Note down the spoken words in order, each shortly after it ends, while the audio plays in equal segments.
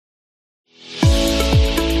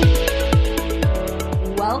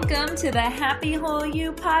to the Happy Whole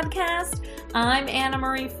You podcast. I'm Anna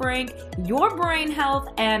Marie Frank, your brain health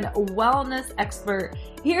and wellness expert.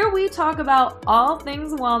 Here we talk about all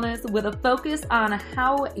things wellness with a focus on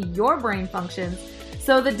how your brain functions.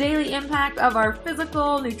 So the daily impact of our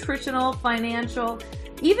physical, nutritional, financial,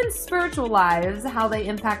 even spiritual lives, how they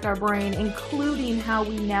impact our brain, including how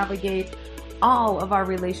we navigate all of our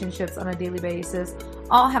relationships on a daily basis,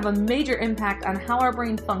 all have a major impact on how our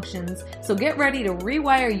brain functions. So get ready to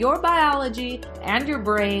rewire your biology and your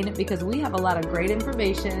brain because we have a lot of great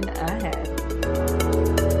information ahead.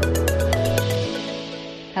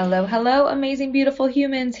 Hello, amazing, beautiful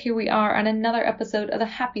humans. Here we are on another episode of the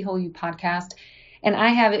Happy Whole You podcast. And I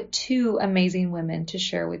have two amazing women to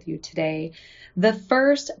share with you today. The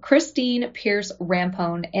first, Christine Pierce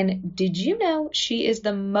Rampone. And did you know she is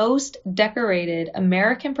the most decorated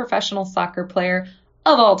American professional soccer player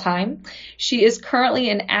of all time? She is currently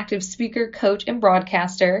an active speaker, coach, and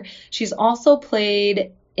broadcaster. She's also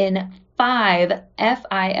played in 5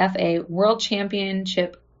 FIFA World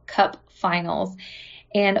Championship Cup finals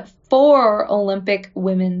and 4 Olympic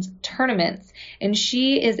women's tournaments. And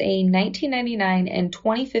she is a 1999 and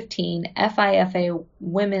 2015 FIFA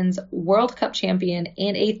Women's World Cup champion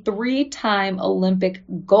and a 3-time Olympic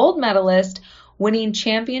gold medalist, winning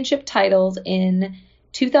championship titles in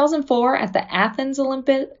 2004 at the Athens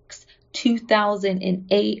Olympics,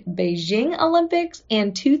 2008 Beijing Olympics,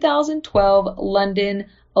 and 2012 London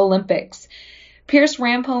Olympics. Pierce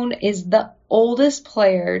Rampone is the oldest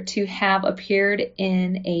player to have appeared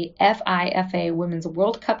in a FIFA Women's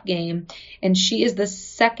World Cup game, and she is the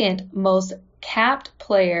second most capped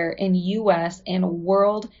player in U.S. and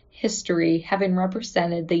world history, having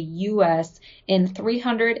represented the U.S. in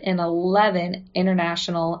 311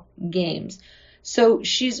 international games. So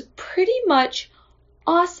she's pretty much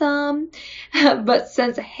awesome. But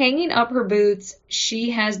since hanging up her boots, she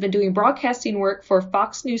has been doing broadcasting work for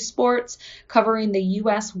Fox News Sports, covering the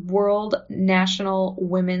U.S. World National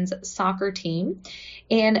Women's Soccer Team.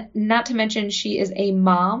 And not to mention, she is a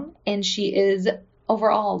mom and she is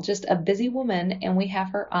overall just a busy woman, and we have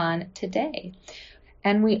her on today.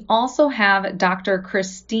 And we also have Dr.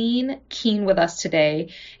 Christine Keene with us today,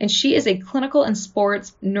 and she is a clinical and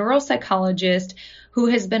sports neuropsychologist who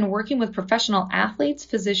has been working with professional athletes,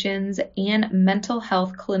 physicians, and mental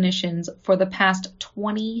health clinicians for the past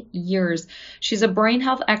 20 years. She's a brain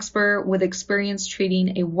health expert with experience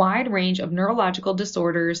treating a wide range of neurological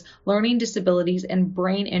disorders, learning disabilities, and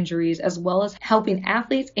brain injuries, as well as helping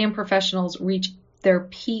athletes and professionals reach their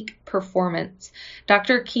peak performance.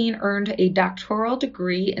 Dr. Keene earned a doctoral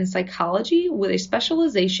degree in psychology with a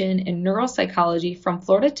specialization in neuropsychology from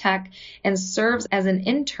Florida Tech and serves as an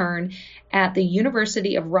intern at the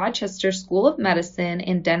University of Rochester School of Medicine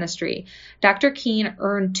and Dentistry. Dr. Keene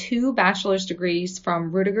earned 2 bachelor's degrees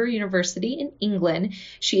from Rudiger University in England.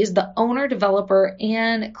 She is the owner, developer,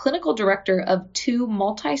 and clinical director of 2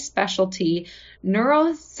 multi-specialty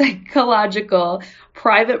neuropsychological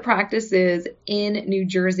private practices in New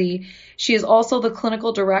Jersey. She is also the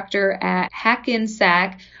clinical director at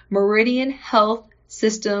Hackensack Meridian Health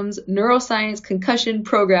Systems Neuroscience Concussion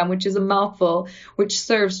Program, which is a mouthful, which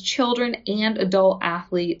serves children and adult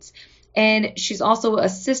athletes. And she's also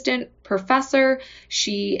assistant professor.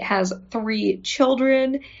 She has 3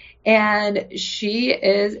 children, and she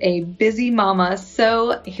is a busy mama.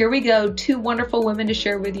 So here we go, 2 wonderful women to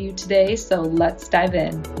share with you today. So let's dive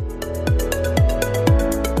in.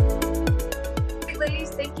 Hey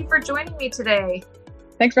ladies, thank you for joining me today.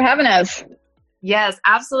 Thanks for having us. Yes,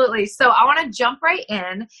 absolutely. So I want to jump right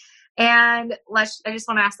in, and I just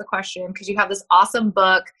want to ask the question, because you have this awesome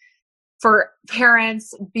book for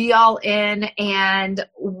parents, Be All In, and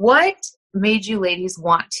what made you ladies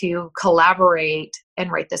want to collaborate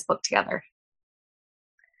and write this book together?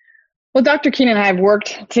 Well, Dr. Keene and I have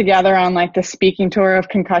worked together on the speaking tour of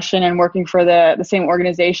concussion and working for the same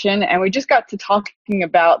organization. And we just got to talking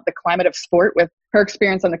about the climate of sport with her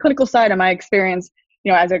experience on the clinical side and my experience,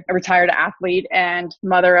 as a retired athlete and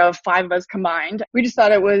mother of 5 of us combined. We just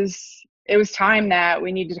thought it was time that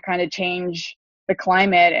we needed to kind of change the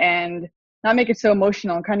climate and not make it so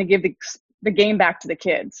emotional and kind of give the game back to the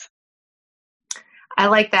kids. I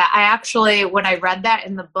like that. I actually, when I read that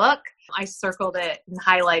in the book, I circled it and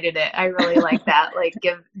highlighted it. I really like that.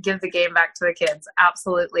 Give the game back to the kids.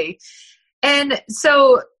 Absolutely. And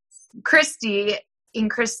so Christy and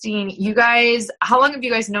Christine, you guys, how long have you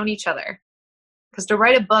guys known each other? Because to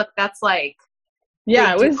write a book, that's it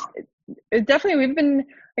definitely, we've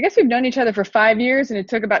known each other for 5 years, and it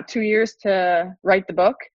took about 2 years to write the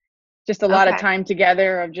book. Just a lot of time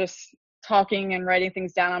together of just talking and writing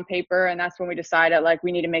things down on paper. And that's when we decided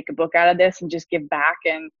we need to make a book out of this and just give back.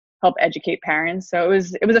 And help educate parents. So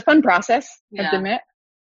it was a fun process, I have to admit.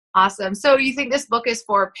 Awesome. So you think this book is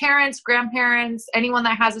for parents, grandparents, anyone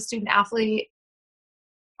that has a student athlete?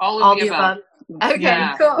 All of the above. Okay,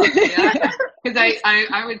 cool. Yeah. Because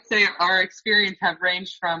I would say our experience have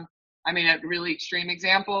ranged from, I mean, a really extreme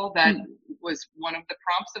example that was one of the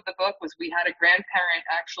prompts of the book was we had a grandparent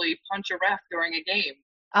actually punch a ref during a game.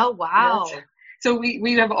 Oh, wow. So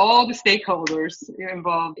we have all the stakeholders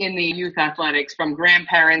involved in the youth athletics, from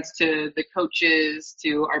grandparents to the coaches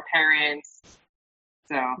to our parents.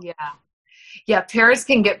 So yeah, parents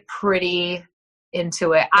can get pretty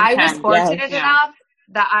into it. I was fortunate enough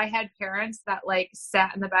that I had parents that like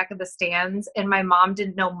sat in the back of the stands, and my mom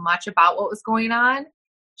didn't know much about what was going on.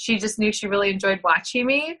 She just knew she really enjoyed watching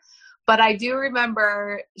me. But I do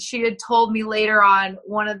remember she had told me later on,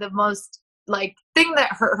 one of the most like thing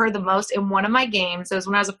that hurt her the most in one of my games, it was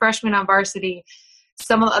when I was a freshman on varsity,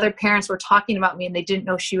 some of the other parents were talking about me and they didn't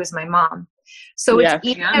know she was my mom. So it's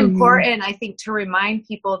even important, I think, to remind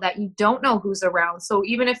people that you don't know who's around. So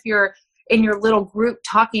even if you're in your little group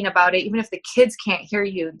talking about it, even if the kids can't hear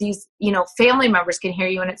you, these, family members can hear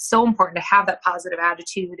you. And it's so important to have that positive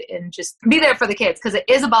attitude and just be there for the kids, because it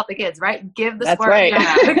is about the kids, right? Give the sport. Right.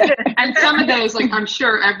 And some of those, like, I'm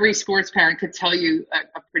sure every sports parent could tell you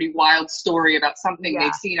a pretty wild story about something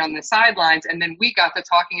they've seen on the sidelines. And then we got to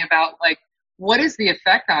talking about, like, what is the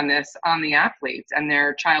effect on this on the athletes and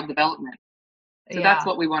their child development? So that's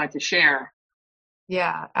what we wanted to share.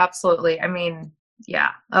 Yeah, absolutely. I mean,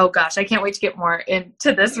 oh gosh, I can't wait to get more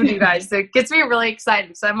into this with you guys. It gets me really excited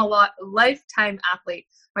because I'm a lifetime athlete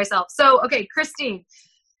myself. So, okay, Christine,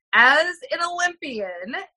 as an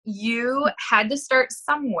Olympian, you had to start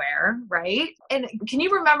somewhere, right? And can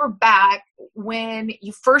you remember back when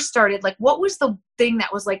you first started, like, what was the thing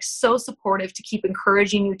that was like so supportive to keep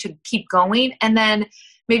encouraging you to keep going? And then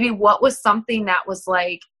maybe what was something that was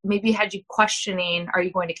like, maybe had you questioning, are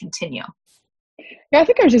you going to continue? Yeah, I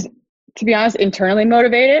think I was just, to be honest, internally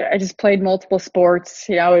motivated. I just played multiple sports.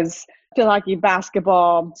 I was field hockey,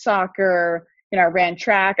 basketball, soccer, I ran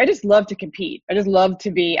track. I just love to compete. I just love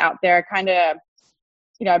to be out there. Kind of,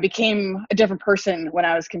 I became a different person when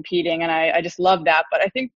I was competing, and I just loved that. But I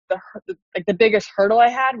think the biggest hurdle I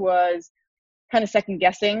had was kind of second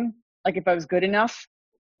guessing, like if I was good enough.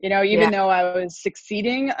 Even though I was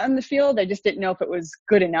succeeding on the field, I just didn't know if it was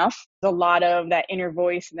good enough. There's a lot of that inner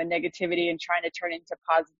voice and the negativity and trying to turn into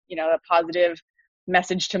a positive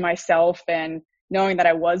message to myself, and knowing that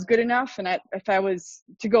I was good enough. And if I was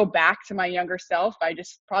to go back to my younger self, I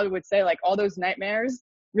just probably would say, like, all those nightmares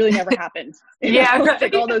really never happened.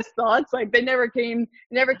 Like all those thoughts, like they never came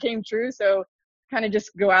true. So kind of just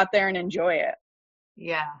go out there and enjoy it.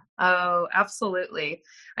 Yeah. Oh, absolutely.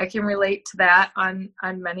 I can relate to that on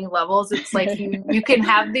many levels. It's like you can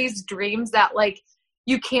have these dreams that, like,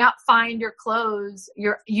 you can't find your clothes,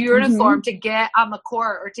 your uniform to get on the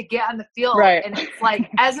court or to get on the field. Right. And it's like,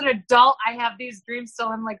 as an adult, I have these dreams.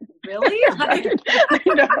 So I'm like, really? Like, I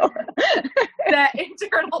know. That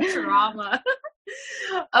internal trauma.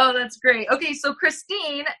 Oh, that's great. Okay. So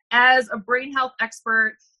Christine, as a brain health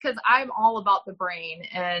expert, because I'm all about the brain.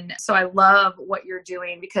 And so I love what you're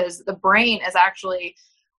doing, because the brain is actually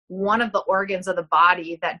one of the organs of the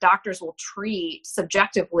body that doctors will treat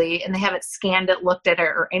subjectively, and they haven't scanned it, looked at it,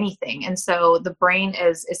 or anything. And so the brain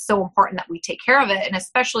is so important that we take care of it. And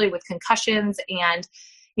especially with concussions and,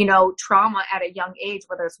 trauma at a young age,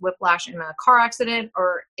 whether it's whiplash in a car accident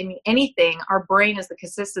or anything, our brain is the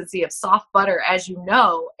consistency of soft butter, as you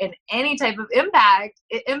know, and any type of impact,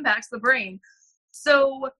 it impacts the brain.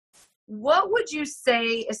 So what would you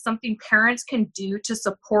say is something parents can do to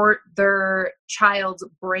support their child's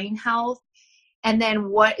brain health? And then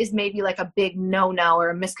what is maybe like a big no-no or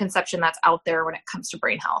a misconception that's out there when it comes to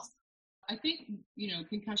brain health? I think,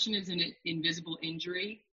 concussion is an invisible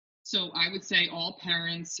injury. So I would say all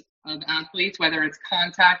parents of athletes, whether it's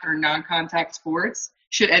contact or non-contact sports,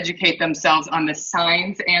 should educate themselves on the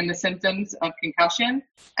signs and the symptoms of concussion,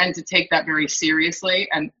 and to take that very seriously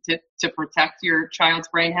and to protect your child's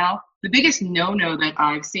brain health. The biggest no-no that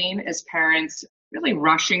I've seen is parents really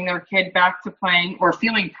rushing their kid back to playing, or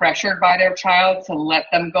feeling pressured by their child to let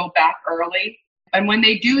them go back early. And when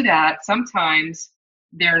they do that, sometimes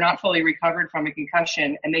they're not fully recovered from a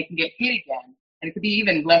concussion and they can get hit again. And it could be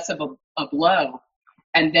even less of a blow.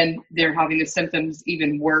 And then they're having the symptoms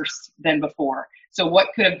even worse than before. So what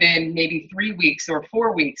could have been maybe 3 weeks or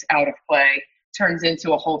 4 weeks out of play turns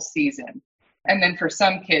into a whole season. And then for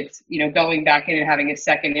some kids, going back in and having a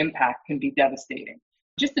second impact can be devastating.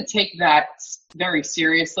 Just to take that very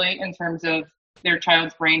seriously in terms of their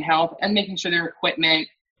child's brain health, and making sure their equipment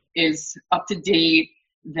is up to date,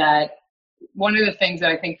 that one of the things that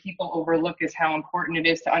I think people overlook is how important it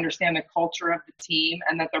is to understand the culture of the team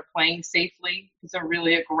and that they're playing safely. It's a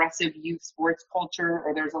really aggressive youth sports culture,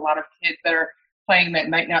 or there's a lot of kids that are playing that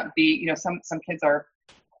might not be, some kids are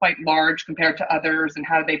quite large compared to others, and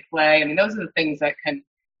how do they play? I mean, those are the things that can,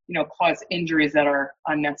 cause injuries that are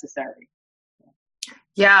unnecessary.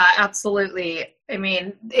 Yeah, absolutely. I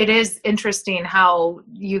mean, it is interesting how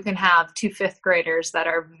you can have 2 fifth graders that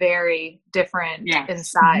are very different in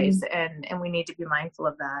size, and we need to be mindful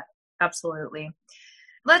of that. Absolutely.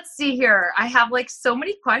 Let's see here. I have so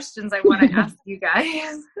many questions I want to ask you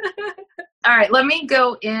guys. All right, let me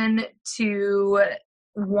go into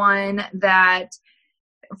one that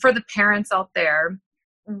for the parents out there.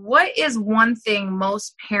 What is one thing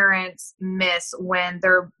most parents miss when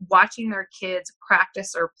they're watching their kids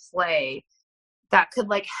practice or play that could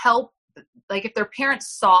help, if their parents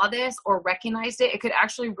saw this or recognized it, it could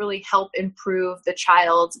actually really help improve the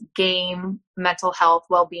child's game, mental health,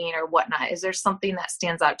 well-being, or whatnot? Is there something that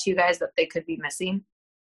stands out to you guys that they could be missing?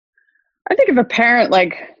 I think if a parent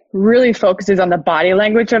really focuses on the body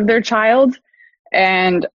language of their child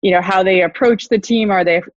and, how they approach the team, are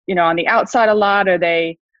they, on the outside a lot? Are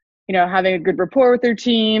they, having a good rapport with their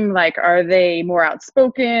team? Are they more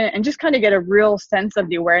outspoken? And just kind of get a real sense of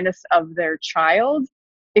the awareness of their child.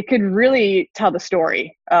 It could really tell the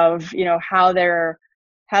story of, what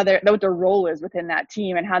their role is within that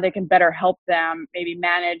team and how they can better help them maybe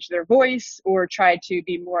manage their voice or try to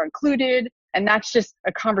be more included. And that's just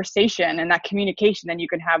a conversation and that communication that you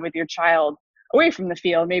can have with your child away from the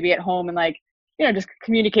field, maybe at home, and just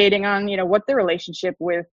communicating on, what their relationship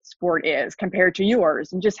with sport is compared to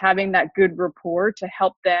yours, and just having that good rapport to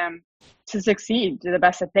help them to succeed to the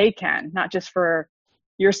best that they can, not just for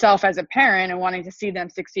yourself as a parent and wanting to see them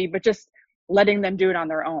succeed, but just letting them do it on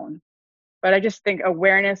their own. But I just think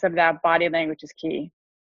awareness of that body language is key.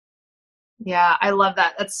 Yeah, I love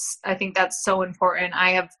that. I think that's so important. I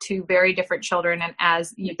have 2 very different children, and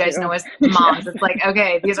as you guys know, as moms, it's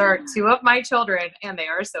okay, these are 2 of my children and they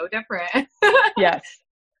are so different. Yes.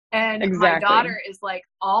 And exactly. My daughter is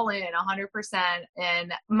all in 100%,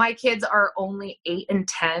 and my kids are only 8 and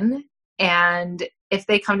 10. And if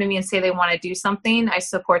they come to me and say they want to do something, I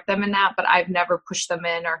support them in that, but I've never pushed them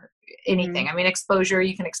in or anything. I mean, exposure,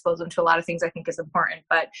 you can expose them to a lot of things I think is important,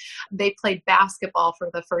 but they played basketball for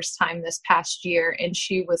the first time this past year, and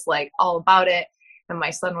she was all about it. And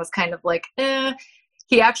my son was kind of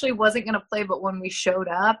he actually wasn't going to play, but when we showed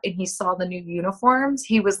up and he saw the new uniforms,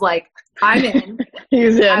 he was I'm in.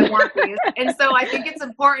 He's in. I want these. And so I think it's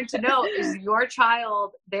important to know, is your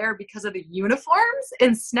child there because of the uniforms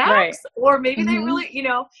and snacks? Right. Or maybe they really,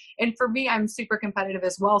 and for me, I'm super competitive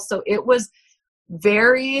as well. So it was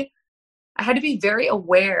I had to be very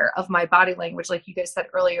aware of my body language, like you guys said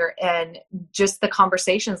earlier, and just the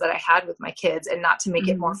conversations that I had with my kids, and not to make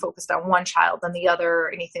it more focused on one child than the other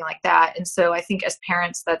or anything like that. And so I think as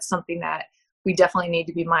parents, that's something that we definitely need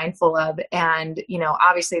to be mindful of. And,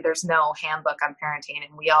 obviously there's no handbook on parenting,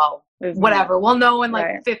 and we all, we'll know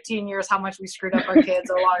in 15 years how much we screwed up our kids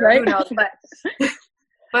or longer, right? Who knows,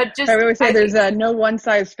 but just, I always say there's no one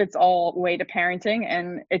size fits all way to parenting.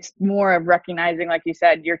 And it's more of recognizing, like you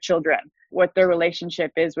said, your children, what their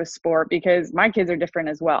relationship is with sport, because my kids are different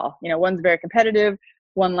as well. One's very competitive.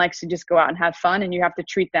 One likes to just go out and have fun, and you have to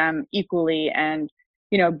treat them equally and,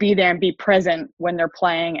 be there and be present when they're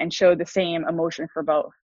playing and show the same emotion for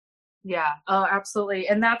both. Yeah. Oh, absolutely.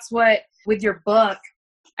 And that's what, with your book,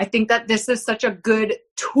 I think that this is such a good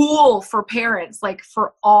tool for parents,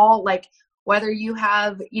 for all, whether you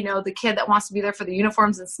have, the kid that wants to be there for the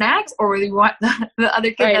uniforms and snacks, or whether you want the other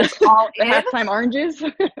kid that's all in. Halftime oranges.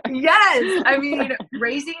 Yes. I mean,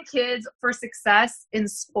 raising kids for success in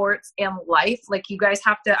sports and life, you guys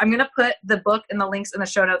have to, I'm going to put the book and the links in the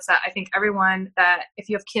show notes, that I think everyone that, if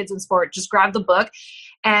you have kids in sport, just grab the book.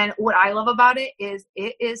 And what I love about it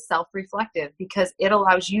is self-reflective, because it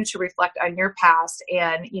allows you to reflect on your past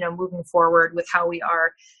and, moving forward with how we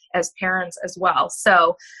are as parents as well.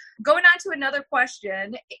 So going on to another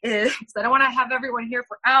question is, I don't want to have everyone here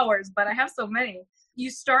for hours, but I have so many.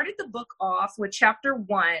 You started the book off with chapter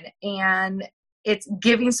 1, and it's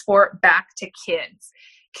giving sport back to kids.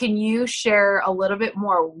 Can you share a little bit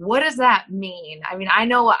more? What does that mean? I mean, I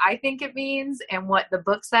know what I think it means and what the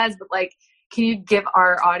book says, but can you give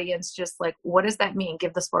our audience just what does that mean?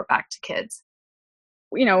 Give the sport back to kids.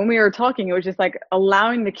 When we were talking, it was just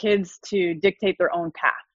allowing the kids to dictate their own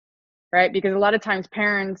path, right? Because a lot of times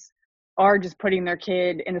parents are just putting their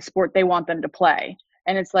kid in the sport they want them to play.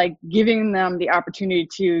 And it's giving them the opportunity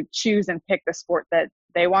to choose and pick the sport that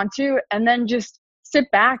they want to, and then just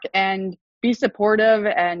sit back and be supportive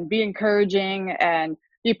and be encouraging and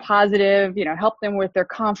be positive, help them with their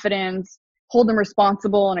confidence, hold them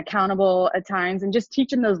responsible and accountable at times, and just teach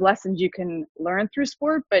them those lessons you can learn through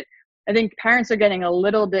sport. But I think parents are getting a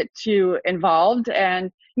little bit too involved.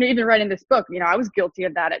 And, even writing this book, I was guilty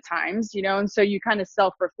of that at times, and so you kind of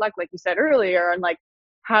self-reflect, like you said earlier, on like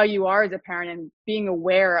how you are as a parent and being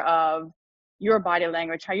aware of your body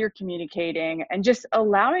language, how you're communicating, and just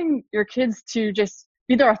allowing your kids to just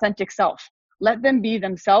be their authentic self. Let them be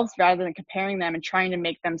themselves rather than comparing them and trying to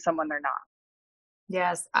make them someone they're not.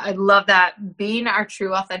 Yes, I love that. Being our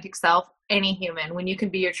true authentic self, any human, when you can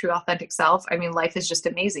be your true authentic self, I mean, life is just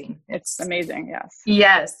amazing. It's amazing. Yes.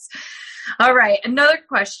 Yes. All right. Another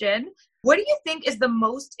question. What do you think is the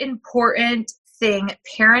most important thing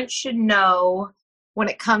parents should know when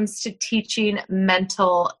it comes to teaching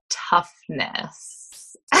mental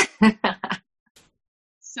toughness?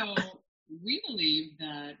 So we believe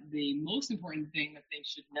that the most important thing that they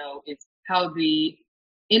should know is how the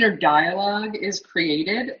inner dialogue is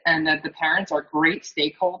created, and that the parents are great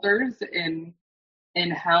stakeholders in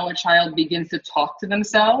how a child begins to talk to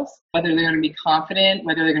themselves, whether they're going to be confident,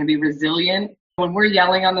 whether they're going to be resilient. When we're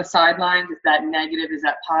yelling on the sidelines, is that negative? Is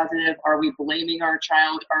that positive? Are we blaming our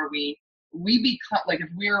child? Are we become, like, if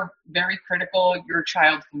we're very critical, your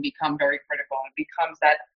child can become very critical. It becomes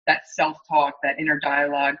that self-talk, that inner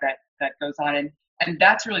dialogue that goes on. And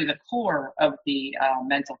that's really the core of the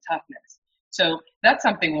mental toughness. So that's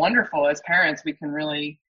something wonderful as parents. We can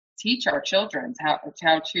really teach our children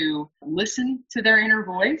how to listen to their inner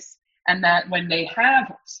voice, and that when they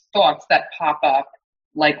have thoughts that pop up,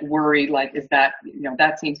 like worry, like, is that,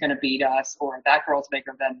 that team's going to beat us, or that girl's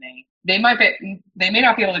bigger than me. They may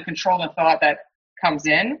not be able to control the thought that comes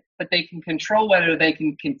in, but they can control whether they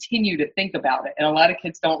can continue to think about it. And a lot of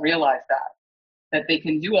kids don't realize that they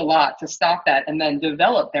can do a lot to stop that and then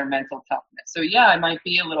develop their mental toughness. So yeah, I might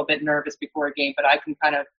be a little bit nervous before a game, but I can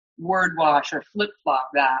kind of word wash or flip flop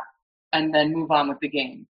that and then move on with the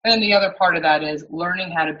game. And then the other part of that is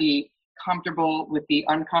learning how to be comfortable with the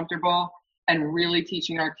uncomfortable, and really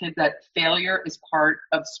teaching our kids that failure is part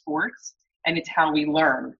of sports and it's how we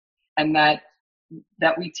learn. And that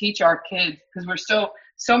we teach our kids, because we're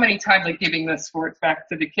so many times, like, giving the sports back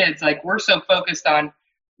to the kids, like, we're so focused on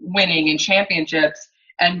winning and championships,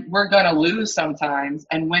 and we're going to lose sometimes.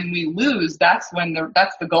 And when we lose, that's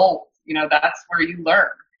the goal. That's where you learn.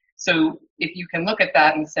 So if you can look at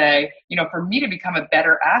that and say, for me to become a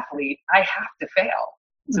better athlete, I have to fail.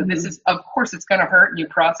 So this is, of course, it's going to hurt, and you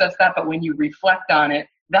process that. But when you reflect on it,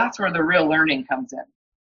 that's where the real learning comes in.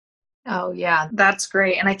 Oh yeah, that's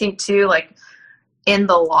great. And I think too, like, in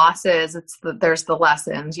the losses, there's the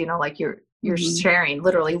lessons, like you're sharing,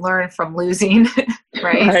 literally learn from losing,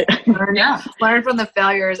 right? Learn from the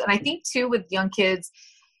failures. And I think too, with young kids,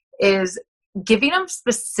 is giving them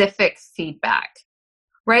specific feedback,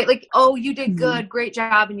 right? Like, oh, you did good, great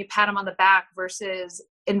job, and you pat them on the back, versus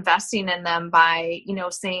investing in them by,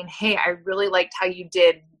 saying, hey, I really liked how you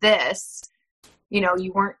did this.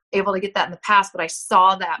 You weren't able to get that in the past, but I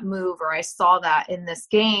saw that move, or I saw that in this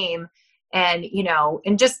game. And,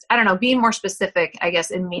 and just, I don't know, being more specific, I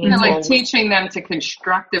guess, in meaningful. Like teaching them to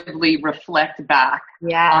constructively reflect back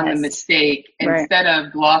on the mistake, instead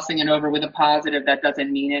of glossing it over with a positive that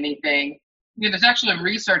doesn't mean anything. There's actually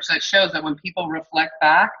research that shows that when people reflect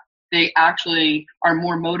back, they actually are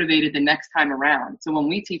more motivated the next time around. So when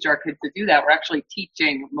we teach our kids to do that, we're actually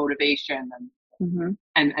teaching motivation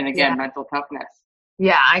and again, mental toughness.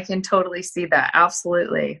 Yeah, I can totally see that.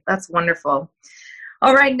 Absolutely. That's wonderful.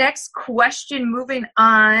 All right, next question, moving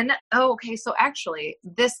on. Oh, okay, so actually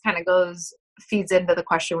this kind of feeds into the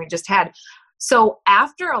question we just had. So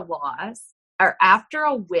after a loss or after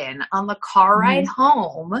a win on the car ride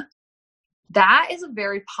home, that is a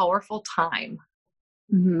very powerful time,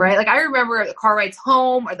 right? Like, I remember the car rides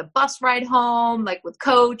home or the bus ride home, like with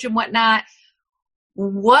coach and whatnot.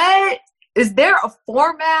 What is there a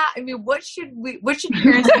format? I mean, what should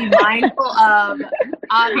parents be mindful of?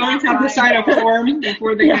 Parents have to sign a form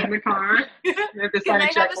before they get in the car. They have to sign a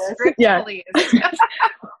checklist. Please?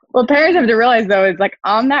 Well, parents have to realize, though, is like,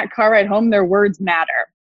 on that car ride home, their words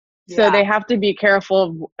matter. So they have to be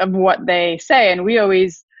careful of what they say. And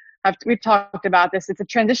we've talked about this. It's a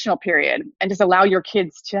transitional period, and just allow your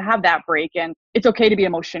kids to have that break. And it's okay to be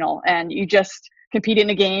emotional, and you just compete in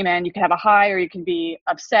a game, and you can have a high or you can be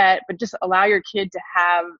upset, but just allow your kid to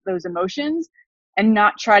have those emotions and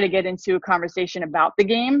not try to get into a conversation about the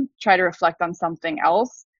game. Try to reflect on something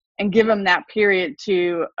else and give them that period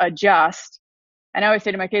to adjust. And I always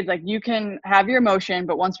say to my kids, like, you can have your emotion,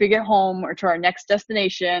 but once we get home or to our next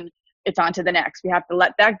destination, it's on to the next. We have to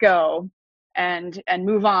let that go and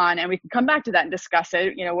move on. And we can come back to that and discuss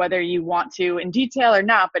it, whether you want to in detail or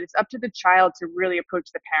not, but it's up to the child to really approach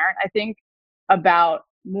the parent, I think, about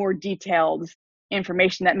more detailed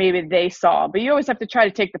information that maybe they saw. But you always have to try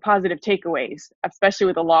to take the positive takeaways, especially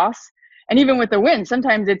with a loss. And even with a win,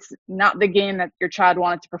 sometimes it's not the game that your child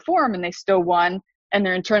wanted to perform and they still won and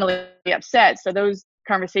they're internally upset. So those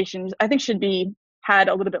conversations, I think, should be had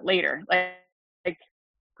a little bit later. Like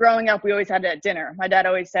growing up, we always had it at dinner. My dad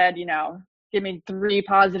always said, give me 3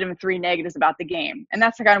 positive and 3 negatives about the game. And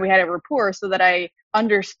that's the kind of, we had a rapport so that I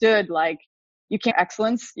understood, like, you can't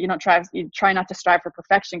excellence. You try not to strive for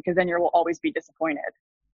perfection, because then you will always be disappointed.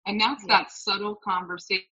 And that's that subtle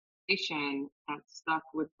conversation that stuck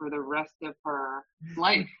with for the rest of her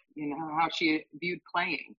life, how she viewed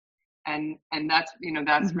playing. And that's,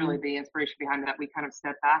 that's really the inspiration behind that. We kind of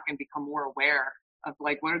step back and become more aware of,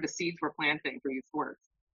 like, what are the seeds we're planting for youth sports?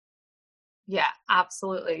 Yeah,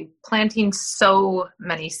 absolutely. Planting so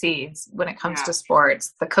many seeds when it comes to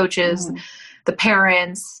sports, the coaches, the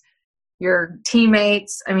parents, your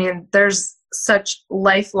teammates. I mean, there's such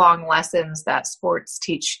lifelong lessons that sports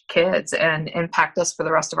teach kids and impact us for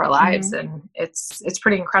the rest of our lives. And it's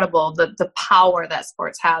pretty incredible, the power that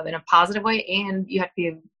sports have in a positive way. And you have to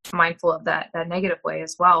be mindful of that negative way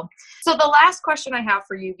as well. So the last question I have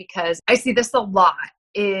for you, because I see this a lot,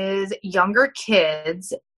 is younger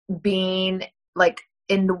kids being like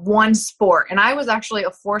in one sport. And I was actually a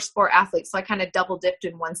 4-sport athlete. So I kind of double dipped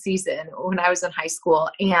in one season when I was in high school.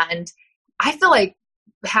 And I feel like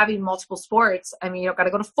having multiple sports, I mean, you don't got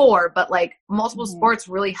to go to 4, but like multiple sports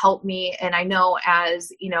really helped me. And I know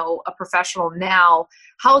as, a professional now,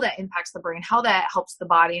 how that impacts the brain, how that helps the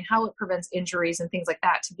body, and how it prevents injuries and things like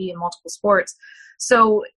that to be in multiple sports.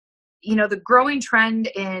 So, the growing trend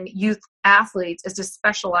in youth athletes is to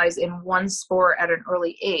specialize in one sport at an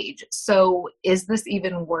early age. So is this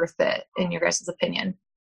even worth it, in your guys' opinion?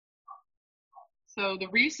 So the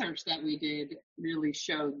research that we did really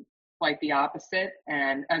showed quite the opposite,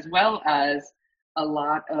 and as well as a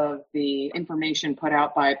lot of the information put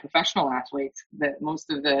out by professional athletes, that most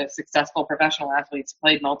of the successful professional athletes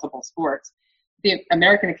played multiple sports. The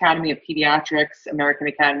American Academy of Pediatrics, American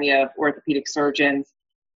Academy of Orthopedic Surgeons,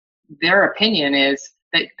 their opinion is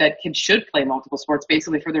that kids should play multiple sports,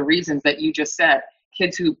 basically for the reasons that you just said.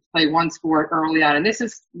 Kids who play one sport early on, and this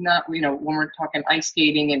is not, when we're talking ice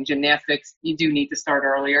skating and gymnastics, you do need to start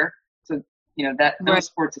earlier. So, those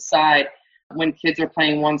sports aside, when kids are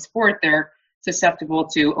playing one sport, they're susceptible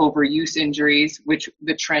to overuse injuries, which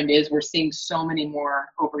the trend is we're seeing so many more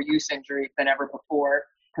overuse injuries than ever before.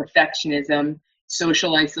 Perfectionism,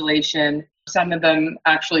 social isolation. Some of them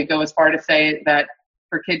actually go as far to say that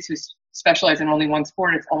for kids who specialize in only one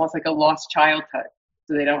sport, it's almost like a lost childhood.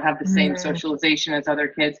 So they don't have the same socialization as other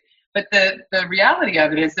kids. But the reality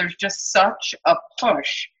of it is there's just such a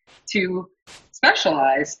push to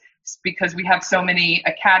specialize, because we have so many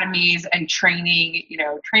academies and training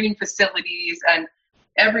facilities, and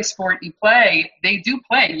every sport you play, they do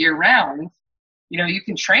play year round. You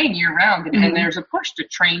can train year round, and there's a push to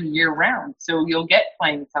train year round. So you'll get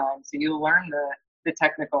playing time, so you'll learn the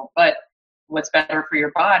technical. But what's better for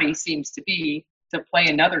your body seems to be to play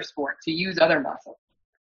another sport, to use other muscles.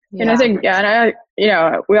 And I think,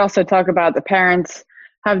 we also talk about the parents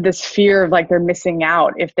have this fear of, like, they're missing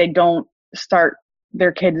out if they don't start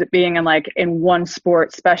their kids being in one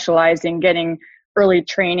sport, specializing, getting early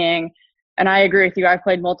training. And I agree with you. I've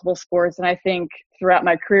played multiple sports, and I think throughout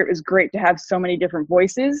my career, it was great to have so many different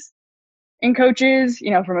voices in coaches,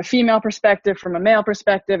 from a female perspective, from a male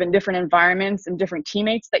perspective, in different environments and different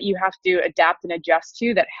teammates that you have to adapt and adjust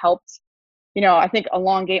to, that helped, I think,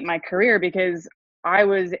 elongate my career, because I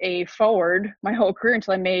was a forward my whole career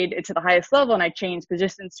until I made it to the highest level, and I changed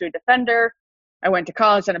positions to a defender. I went to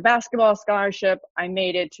college on a basketball scholarship. I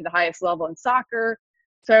made it to the highest level in soccer.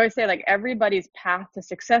 So I always say, like, everybody's path to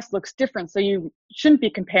success looks different. So you shouldn't be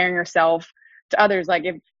comparing yourself to others. Like,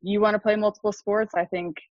 if you want to play multiple sports, I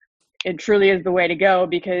think it truly is the way to go,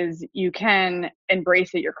 because you can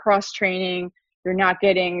embrace it. You're cross training. You're not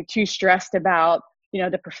getting too stressed about,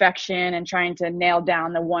 the perfection and trying to nail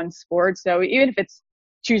down the one sport. So even if it's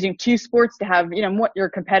choosing 2 sports to have, your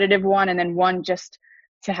competitive one, and then one just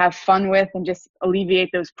to have fun with and just alleviate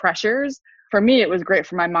those pressures. For me, it was great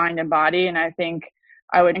for my mind and body. And I think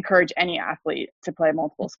I would encourage any athlete to play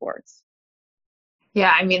multiple sports.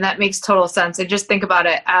 Yeah, I mean, that makes total sense. And just think about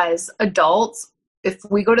it as adults. If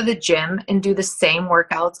we go to the gym and do the same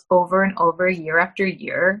workouts over and over, year after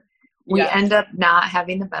year, we end up not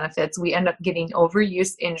having the benefits. We end up getting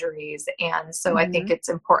overuse injuries. And so I think it's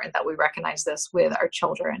important that we recognize this with our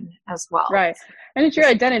children as well. Right. And it's your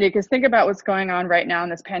identity, because think about what's going on right now in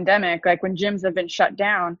this pandemic. Like when gyms have been shut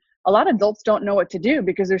down, a lot of adults don't know what to do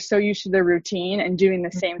because they're so used to their routine and doing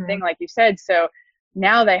the same thing, like you said. So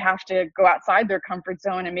now they have to go outside their comfort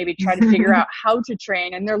zone and maybe try to figure out how to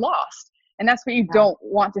train, and they're lost. And that's what you don't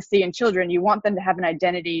want to see in children. You want them to have an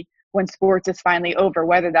identity when sports is finally over,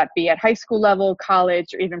 whether that be at high school level,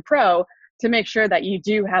 college, or even pro, to make sure that you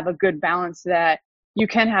do have a good balance, that you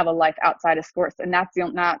can have a life outside of sports. And that's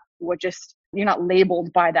not what just, you're not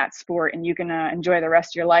labeled by that sport, and you can enjoy the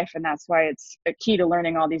rest of your life. And that's why it's a key to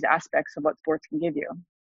learning all these aspects of what sports can give you.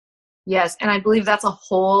 Yes. And I believe that's a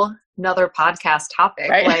whole nother podcast topic.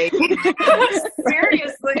 Right? Like,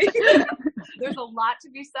 seriously, there's a lot to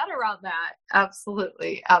be said around that.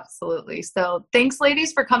 Absolutely. Absolutely. So thanks,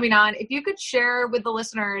 ladies, for coming on. If you could share with the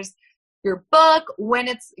listeners your book,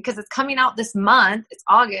 because it's coming out this month, it's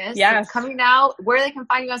August. Yes. It's coming out, where they can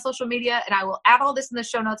find you on social media. And I will add all this in the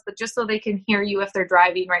show notes, but just so they can hear you if they're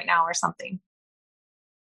driving right now or something.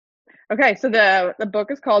 Okay, so the book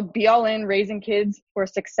is called Be All In: Raising Kids for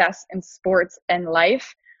Success in Sports and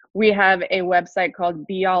Life. We have a website called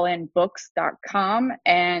beallinbooks.com.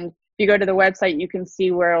 And if you go to the website, you can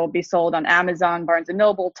see where it will be sold on Amazon, Barnes &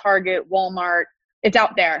 Noble, Target, Walmart. It's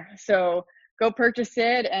out there. So go purchase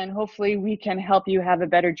it, and hopefully we can help you have a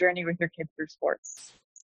better journey with your kids through sports.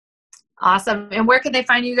 Awesome. And where can they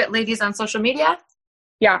find you ladies on social media?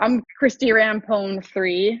 Yeah, I'm Christy Rampone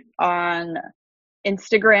 3 on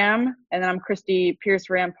Instagram, and then I'm Christy Pierce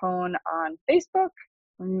Rampone on Facebook.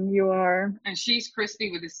 And you are? And she's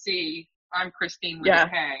Christy with a C. I'm Christine with a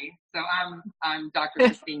K. So I'm Dr.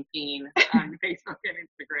 Christine Keene on Facebook and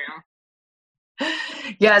Instagram.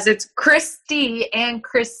 Yes, it's Christy and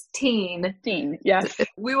Christine. Yes.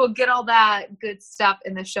 We will get all that good stuff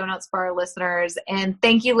in the show notes for our listeners. And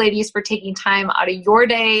thank you, ladies, for taking time out of your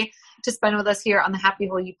day to spend with us here on the Happy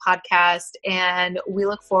Whole You podcast. And we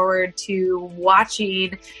look forward to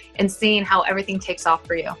watching and seeing how everything takes off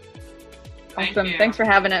for you. Awesome. Thanks for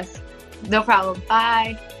having us. No problem.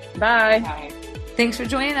 Bye. Bye. Bye. Thanks for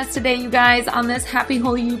joining us today, you guys, on this Happy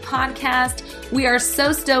Whole You podcast. We are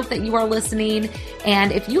so stoked that you are listening.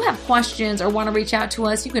 And if you have questions or want to reach out to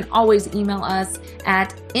us, you can always email us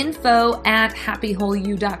at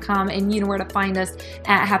info@happywholeyou.com. And you know where to find us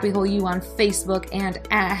at Happy Whole You on Facebook and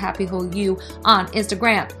at Happy Whole You on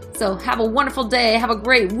Instagram. So have a wonderful day. Have a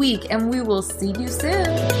great week, and we will see you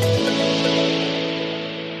soon.